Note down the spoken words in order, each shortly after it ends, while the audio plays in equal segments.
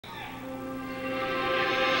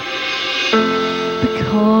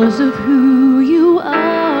Because of who you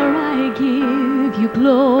are, I give you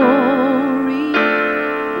glory.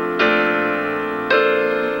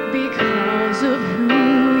 Because of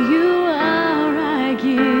who you are, I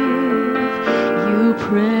give you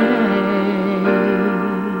praise.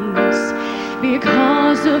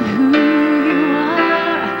 Because of who you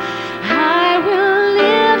are, I will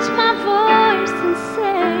lift my voice and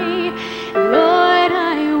say, Lord,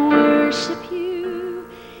 I worship you.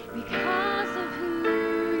 Because of who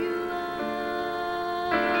you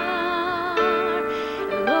are,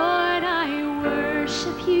 Lord, I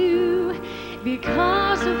worship you.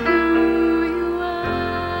 Because of who you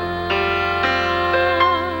are,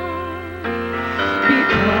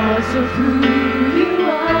 because of who you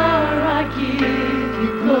are, I give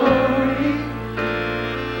you glory.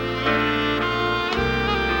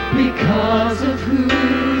 Because of who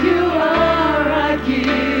you are, I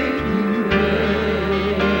give you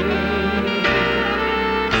praise.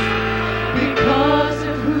 Because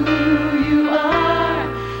of who you are,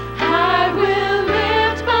 I will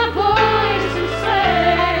lift my voice and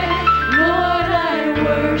say, Lord, I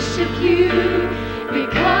worship you.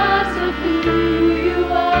 Because of who you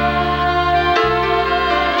are,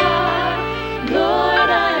 Lord,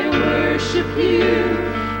 I worship you.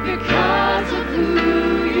 Because of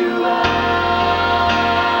who you are,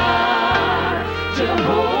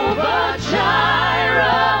 Jehovah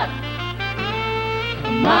Jireh,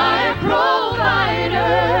 my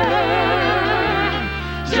provider,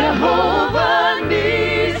 Jehovah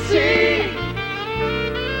Nissi,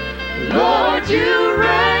 Lord, you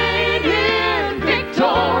reign in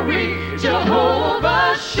victory,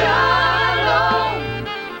 Jehovah Shalom,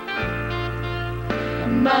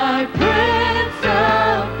 my Prince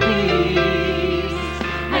of Peace,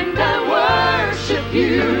 and I worship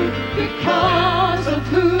you because of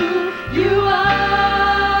who you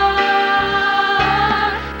are,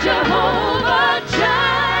 Jehovah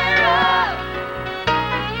Jireh,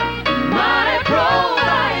 my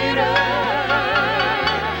provider,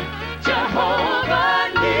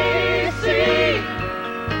 Jehovah Nissi,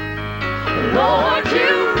 Lord,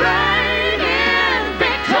 you reign in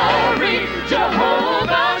victory,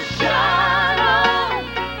 Jehovah Shalom,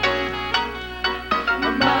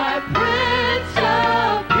 my Prince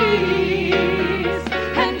of Peace,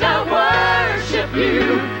 and I worship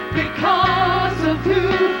you because of who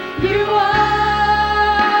you are,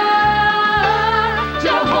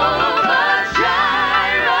 Jehovah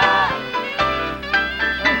Jireh,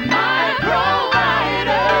 my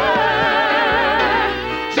provider,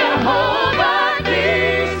 Jehovah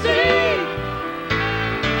Nissi,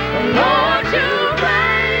 Lord, you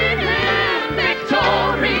reign in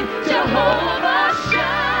victory, Jehovah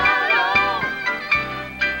Shalom,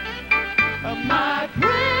 my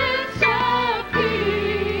Prince of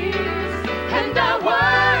Peace, and I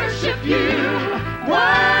worship you,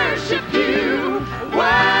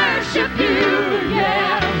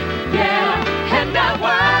 yeah, yeah, and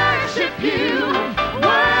I worship you,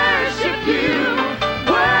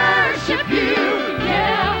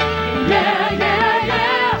 yeah, yeah, yeah,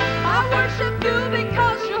 yeah. I worship you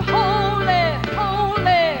because you're holy,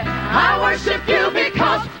 holy. I worship you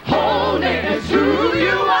because holy is who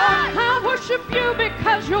you are. I worship you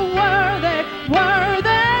because you're worthy,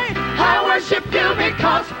 worthy. I worship you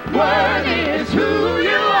because worthy is who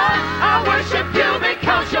you are. I worship you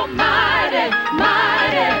because you're mighty,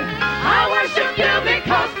 mighty. I worship you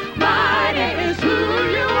because mighty is who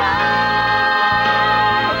you are.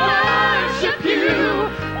 Worship you,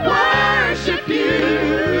 worship you.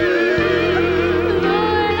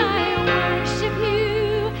 Lord, I worship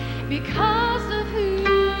you because of who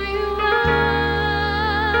you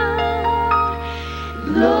are.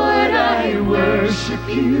 Lord, I worship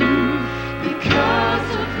you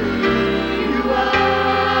because of who you are.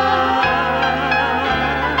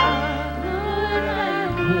 Lord,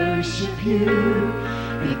 I worship you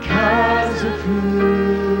because of who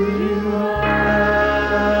you are.